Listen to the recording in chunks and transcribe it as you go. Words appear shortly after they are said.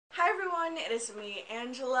everyone, it is me,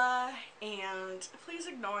 Angela, and please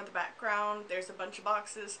ignore the background. There's a bunch of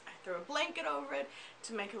boxes. I threw a blanket over it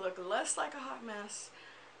to make it look less like a hot mess.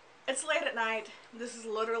 It's late at night. This is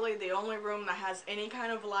literally the only room that has any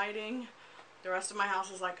kind of lighting. The rest of my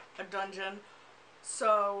house is like a dungeon.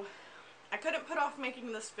 So I couldn't put off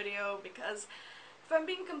making this video because, if I'm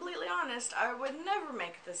being completely honest, I would never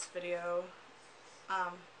make this video.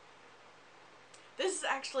 This is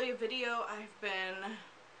actually a video I've been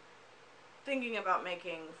thinking about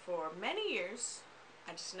making for many years.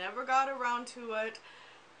 I just never got around to it,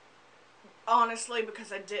 honestly,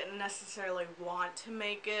 because I didn't necessarily want to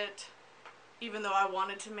make it, even though I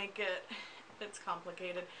wanted to make it. It's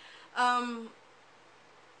complicated. Because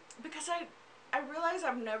I realize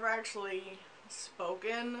I've never actually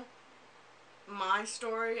spoken my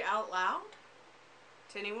story out loud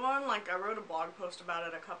to anyone. Like, I wrote a blog post about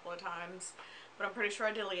it a couple of times, but I'm pretty sure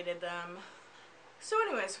I deleted them. So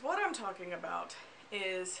anyways, what I'm talking about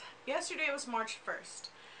is, yesterday was March 1st,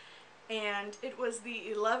 and it was the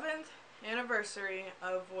 11th anniversary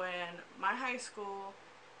of when my high school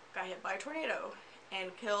got hit by a tornado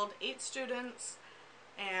and killed 8 students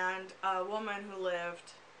and a woman who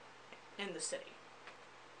lived in the city.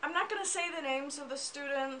 I'm not going to say the names of the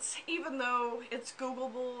students, even though it's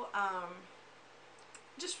Googleable,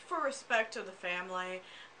 just for respect to the family.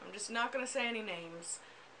 I'm just not going to say any names.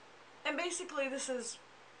 And basically, this is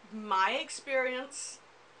my experience.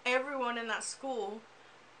 Everyone in that school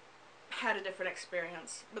had a different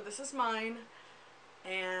experience, but this is mine.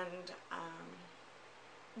 And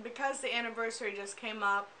because the anniversary just came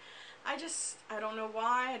up, I don't know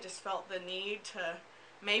why, I just felt the need to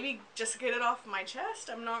maybe just get it off my chest.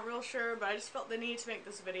 I'm not real sure, but I just felt the need to make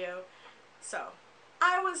this video. So,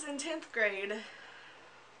 I was in 10th grade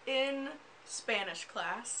in Spanish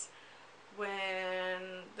class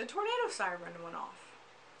when the tornado siren went off.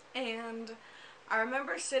 And I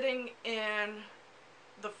remember sitting in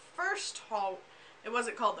the first hall. It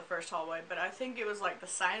wasn't called the first hallway, but I think it was like the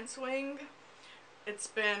science wing. It's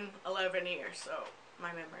been 11 years, so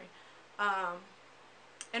my memory.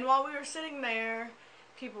 And while we were sitting there,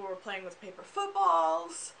 people were playing with paper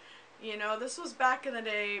footballs. You know, this was back in the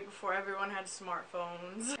day before everyone had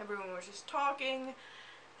smartphones. Everyone was just talking,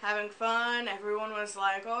 having fun. Everyone was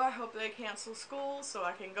like, oh, I hope they cancel school so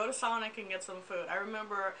I can go to Sonic and get some food. I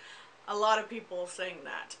remember a lot of people saying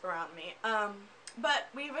that around me. But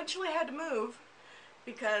we eventually had to move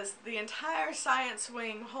because the entire science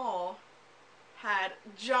wing hall had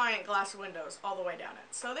giant glass windows all the way down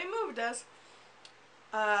it. So they moved us.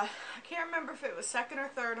 I can't remember if it was second or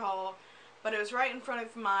third hall, but it was right in front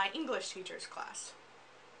of my English teacher's class.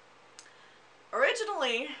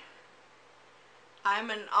 Originally, I'm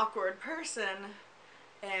an awkward person,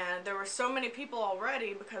 and there were so many people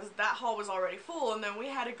already because that hall was already full, and then we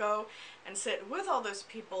had to go and sit with all those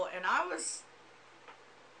people, and I was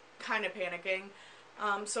kind of panicking.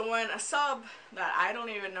 So when a sub that I don't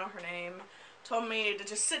even know her name told me to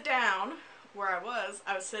just sit down where I was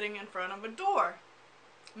sitting in front of a door.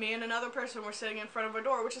 Me and another person were sitting in front of a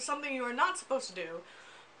door, which is something you are not supposed to do.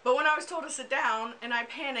 But when I was told to sit down, and I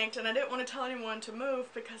panicked, and I didn't want to tell anyone to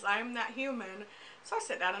move because I'm that human, so I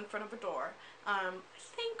sat down in front of a door.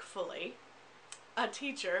 Thankfully, a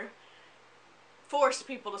teacher forced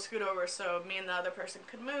people to scoot over so me and the other person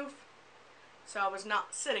could move. So I was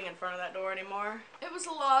not sitting in front of that door anymore. It was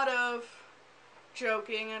a lot of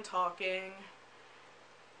joking and talking.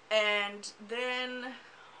 And then,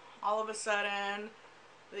 all of a sudden,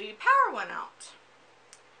 the power went out.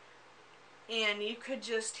 And you could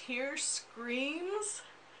just hear screams,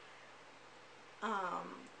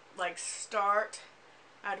 like start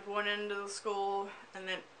at one end of the school, and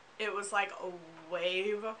then it was like a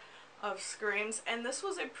wave of screams. And this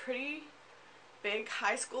was a pretty big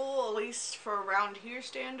high school, at least for around here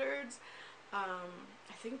standards. I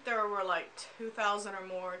think there were like 2,000 or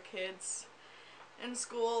more kids in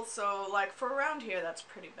school, so like for around here that's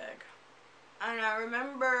pretty big. And I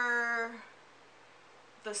remember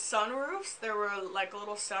the sunroofs. There were like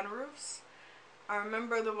little sunroofs. I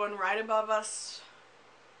remember the one right above us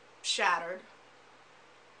shattered.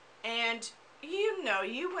 And you know,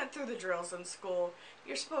 you went through the drills in school.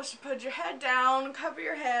 You're supposed to put your head down, cover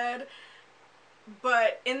your head.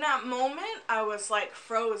 But in that moment, I was like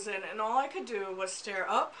frozen, and all I could do was stare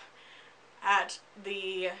up at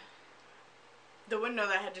the window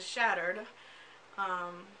that had just shattered.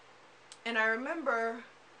 And I remember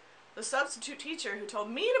the substitute teacher who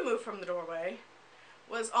told me to move from the doorway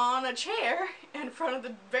was on a chair in front of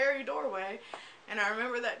the very doorway, and I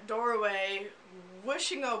remember that doorway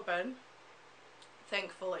whooshing open.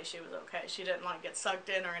 Thankfully she was okay. She didn't like get sucked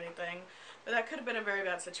in or anything, But that could have been a very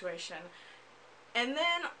bad situation. And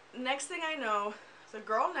then, next thing I know, the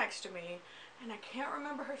girl next to me, and I can't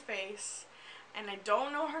remember her face, and I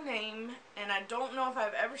don't know her name, and I don't know if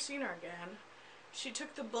I've ever seen her again. She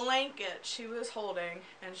took the blanket she was holding,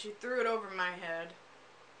 and she threw it over my head.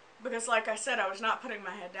 Because like I said, I was not putting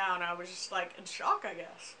my head down. I was just like in shock, I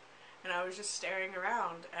guess. And I was just staring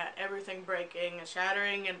around at everything breaking and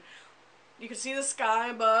shattering, and you could see the sky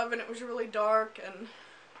above, and it was really dark and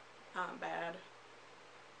bad.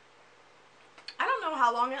 I don't know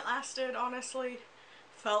how long it lasted, honestly.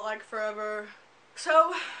 Felt like forever.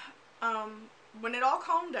 So, when it all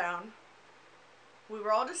calmed down, we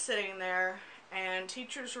were all just sitting there, and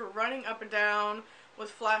teachers were running up and down with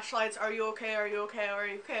flashlights. Are you okay? Are you okay? Are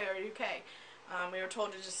you okay? Are you okay? We were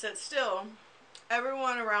told to just sit still.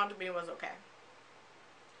 Everyone around me was okay.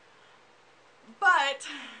 But,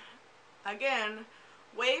 again,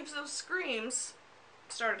 waves of screams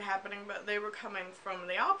started happening, but they were coming from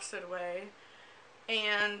the opposite way.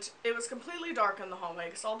 And it was completely dark in the hallway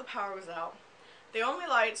because all the power was out. The only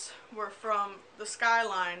lights were from the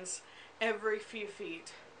skylines every few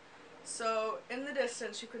feet. So in the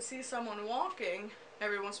distance you could see someone walking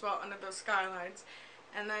every once in a while under those skylines.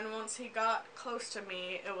 And then once he got close to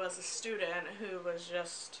me, it was a student who was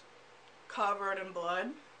just covered in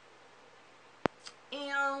blood.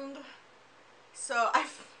 And so I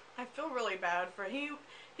feel really bad for him.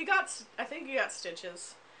 I think he got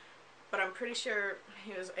stitches, but I'm pretty sure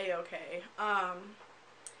he was A-okay.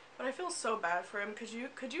 But I feel so bad for him.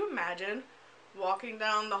 Could you imagine walking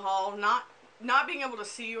down the hall, not being able to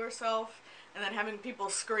see yourself, and then having people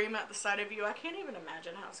scream at the side of you? I can't even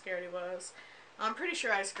imagine how scared he was. I'm pretty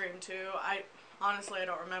sure I screamed too. Honestly, I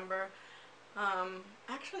don't remember. I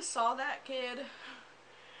actually saw that kid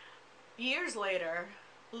years later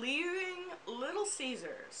leaving Little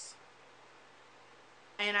Caesars,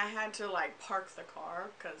 and I had to like park the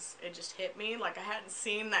car because it just hit me. Like, I hadn't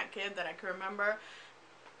seen that kid that I could remember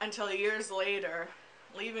until years later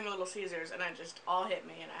leaving Little Caesars, and it just all hit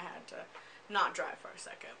me, and I had to not drive for a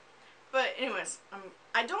second. But anyways,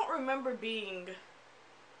 I don't remember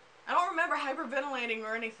hyperventilating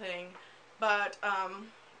or anything, but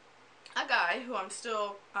a guy who I'm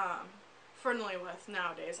still friendly with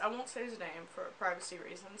nowadays, I won't say his name for privacy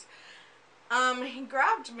reasons, he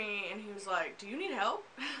grabbed me and he was like, "Do you need help?"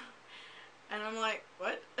 And I'm like,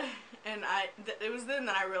 "What?" And it was then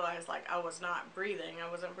that I realized, like, I was not breathing. I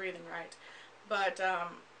wasn't breathing right. But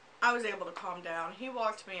I was able to calm down. He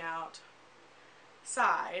walked me outside,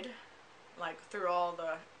 like through all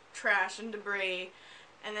the trash and debris,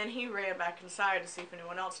 and then he ran back inside to see if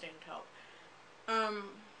anyone else needed help.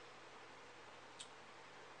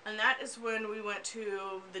 And that is when we went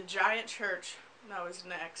to the giant church that was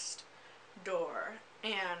next door.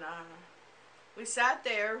 And we sat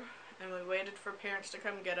there and we waited for parents to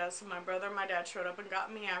come get us. And my brother and my dad showed up and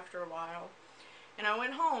got me after a while. And I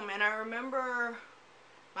went home, and I remember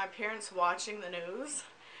my parents watching the news,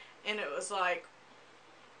 and it was like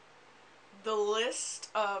the list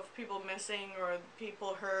of people missing or the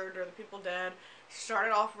people hurt or the people dead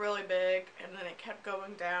started off really big, and then it kept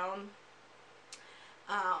going down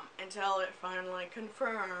until it finally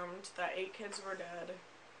confirmed that 8 kids were dead.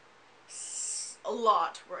 A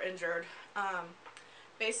lot were injured.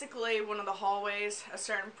 Basically, one of the hallways, a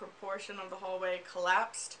certain proportion of the hallway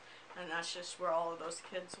collapsed, and that's just where all of those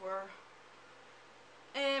kids were.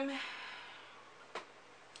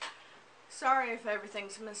 Sorry if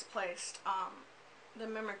everything's misplaced. The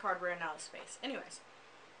memory card ran out of space. Anyways.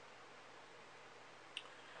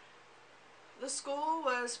 The school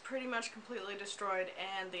was pretty much completely destroyed,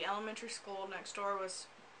 and the elementary school next door was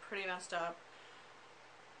pretty messed up.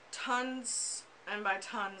 Tons, and by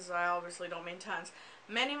tons I obviously don't mean tons,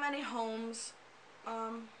 many homes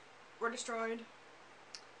were destroyed.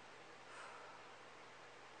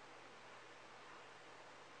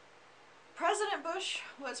 President Bush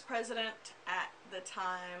was president at the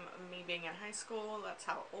time of me being in high school. That's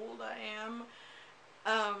how old I am.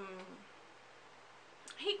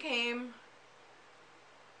 He came,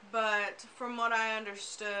 but from what I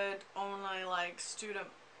understood, only like the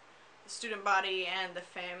student body and the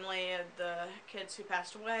family of the kids who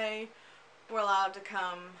passed away were allowed to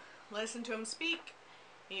come listen to him speak,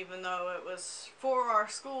 even though it was for our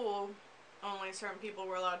school. Only certain people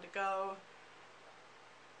were allowed to go.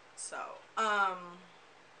 So, I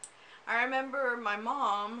remember my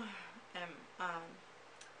mom, and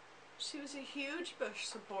she was a huge Bush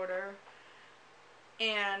supporter,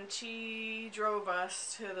 and she drove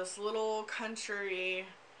us to this little country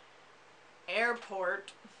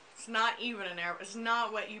airport. It's not even an airport. It's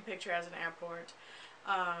not what you picture as an airport.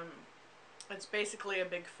 It's basically a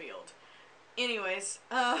big field. Anyways,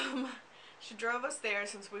 she drove us there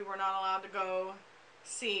since we were not allowed to go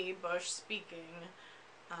see Bush speaking.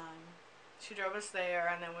 She drove us there,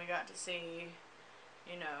 and then we got to see,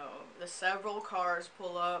 you know, the several cars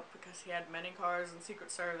pull up because he had many cars in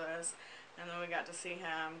Secret Service, and then we got to see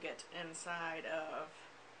him get inside of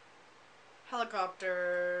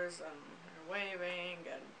helicopters and they're waving,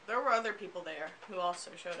 and there were other people there who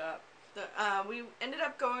also showed up. We ended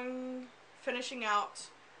up finishing out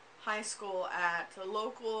high school at the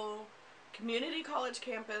local community college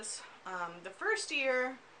campus. The first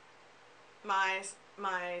year, my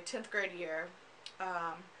 10th grade year,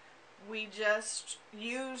 we just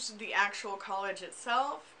used the actual college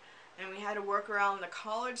itself, and we had to work around the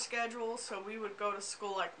college schedule, so we would go to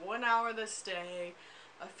school like 1 hour this day,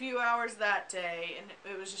 a few hours that day, and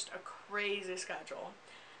it was just a crazy schedule.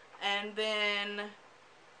 And then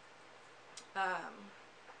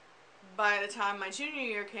by the time my junior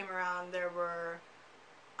year came around, there were,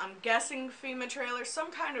 I'm guessing, FEMA trailers,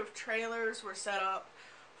 some kind of trailers were set up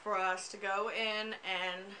for us to go in,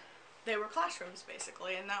 and they were classrooms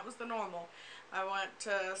basically, and that was the normal. I went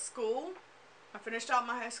to school, I finished out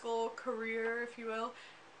my high school career, if you will,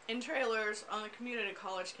 in trailers on the community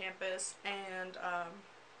college campus, and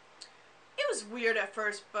it was weird at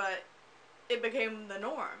first, but it became the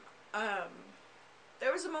norm.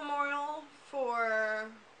 There was a memorial for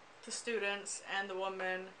the students and the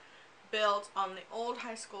woman built on the old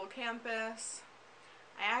high school campus.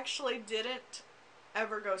 I actually didn't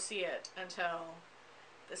ever go see it until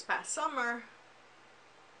this past summer.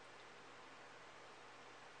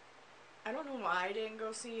 I don't know why I didn't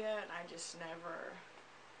go see it. I just never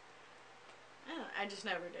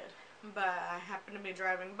did. But I happened to be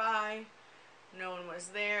driving by. No one was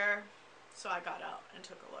there. So I got out and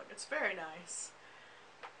took a look. It's very nice.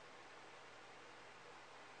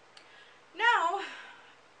 Now,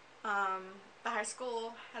 the high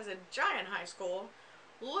school has a giant high school.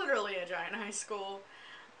 Literally a giant high school.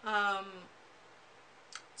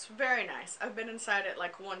 It's very nice. I've been inside it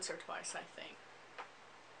like once or twice, I think.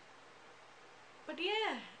 But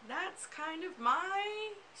yeah, that's kind of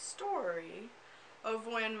my story of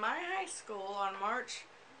when my high school on March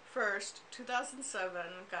 1st,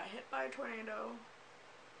 2007 got hit by a tornado.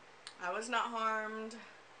 I was not harmed.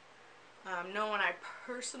 No one I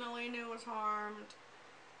personally knew was harmed.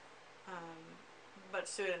 But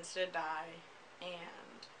students did die,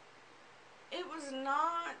 and it was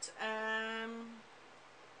not,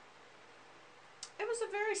 it was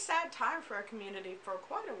a very sad time for our community for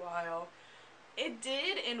quite a while. It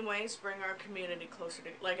did, in ways, bring our community closer to,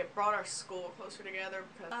 like, it brought our school closer together,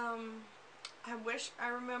 because, I wish I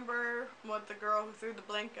remember what the girl who threw the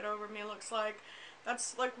blanket over me looks like.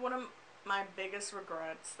 That's, like, one of my biggest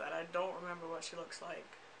regrets, that I don't remember what she looks like,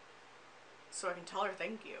 so I can tell her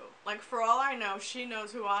thank you. Like, for all I know, she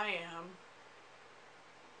knows who I am,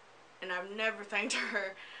 and I've never thanked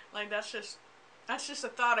her. Like, that's just a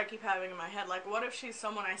thought I keep having in my head. Like, what if she's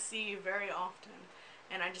someone I see very often,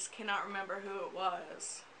 and I just cannot remember who it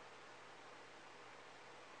was?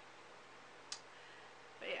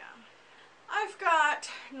 But yeah. I've got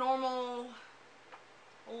normal,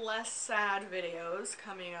 less sad videos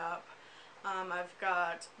coming up. I've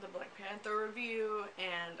got the Black Panther review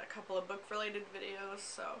and a couple of book-related videos,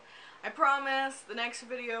 so I promise the next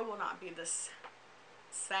video will not be this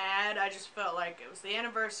sad. I just felt like it was the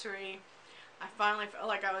anniversary. I finally felt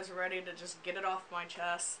like I was ready to just get it off my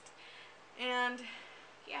chest. And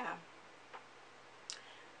yeah.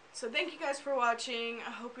 So thank you guys for watching.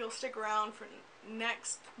 I hope you'll stick around for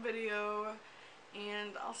next video,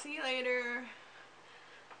 and I'll see you later.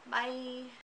 Bye.